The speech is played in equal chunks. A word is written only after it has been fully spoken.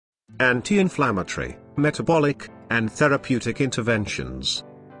anti-inflammatory, metabolic, and therapeutic interventions.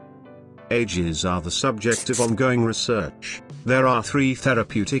 Ages are the subject of ongoing research. There are 3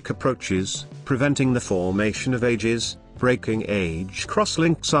 therapeutic approaches: preventing the formation of ages, breaking age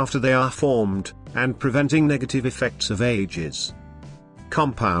crosslinks after they are formed, and preventing negative effects of ages.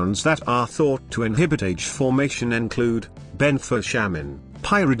 Compounds that are thought to inhibit age formation include benfotiamine,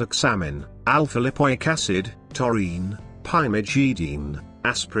 pyridoxamine, alpha-lipoic acid, taurine, pymagedine,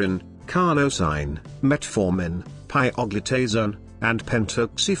 aspirin, carnosine, metformin, pioglitazone, and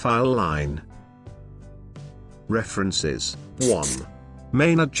pentoxifyline. References: 1.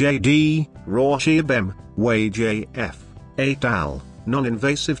 Maynard J.D., Rorschach M., Wei J.F., et al.,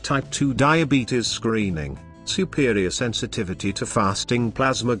 Non-invasive type 2 diabetes screening, superior sensitivity to fasting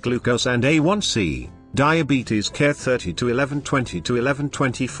plasma glucose and A1C, Diabetes Care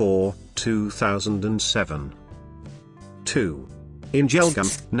 30-1120-1124, 2007. 2. Ingelgam,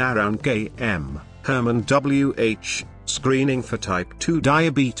 Narang M., Herman W.H., Screening for Type 2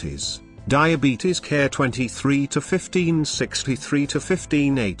 Diabetes, Diabetes Care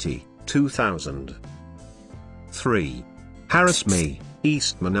 23-1563-1580, 2000. 3. Harris M.,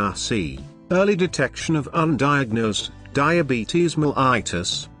 Eastman R.C., Early Detection of Undiagnosed Diabetes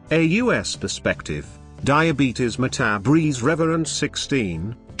Mellitus, A U.S. Perspective, Diabetes Metabrise Reverence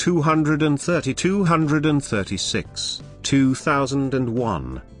 16, 230-236,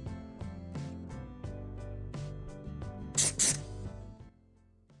 2001.